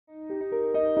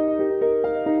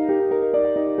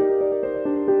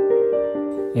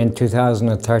In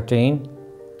 2013,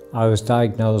 I was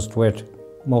diagnosed with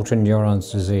motor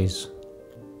neurons disease.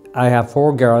 I have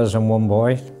 4 girls and 1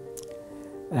 boy,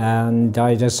 and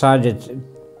I decided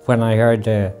when I heard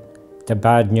the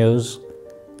bad news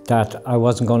that I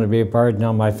wasn't going to be a burden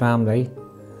on my family,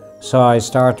 so I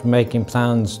started making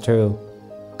plans to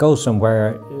go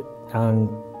somewhere and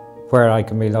where I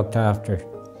can be looked after.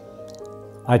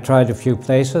 I tried a few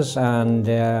places and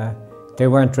they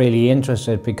weren't really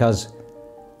interested because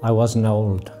I wasn't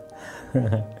old.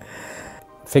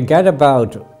 Forget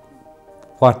about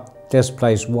what this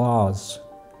place was.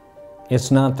 It's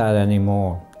not that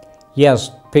anymore. Yes,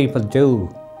 people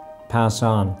do pass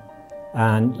on,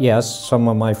 and yes, some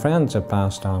of my friends have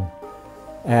passed on.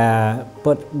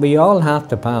 But we all have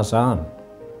to pass on.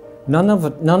 None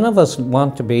of us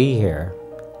want to be here,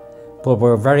 but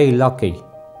we're very lucky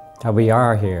that we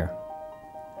are here.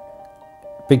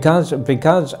 Because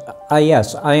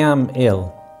yes, I am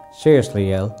ill,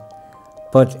 seriously ill,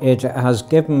 but it has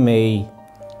given me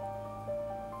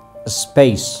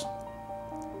space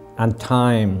and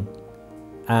time,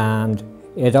 and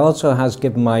it also has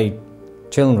given my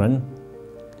children,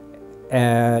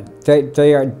 they're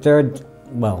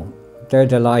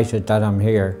delighted that I'm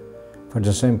here for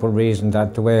the simple reason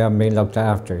that the way I'm being looked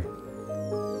after.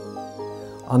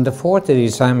 On the 4th of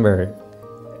December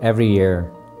every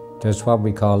year, there's what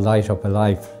we call Light Up a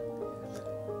Life.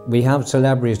 We have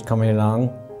celebrities coming along,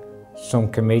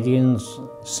 some comedians,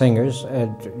 singers, a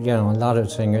lot of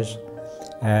singers.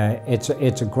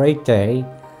 It's a great day.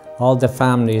 All the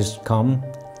families come.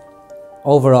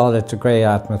 Overall, it's a great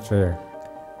atmosphere.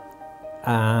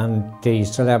 And the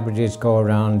celebrities go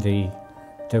around the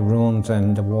rooms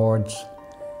and the wards.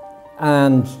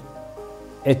 And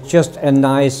it's just a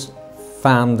nice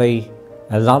family,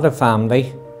 a lot of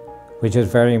family, which is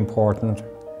very important.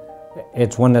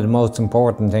 It's one of the most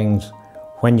important things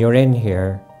when you're in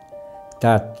here,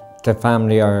 that the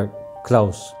family are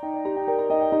close.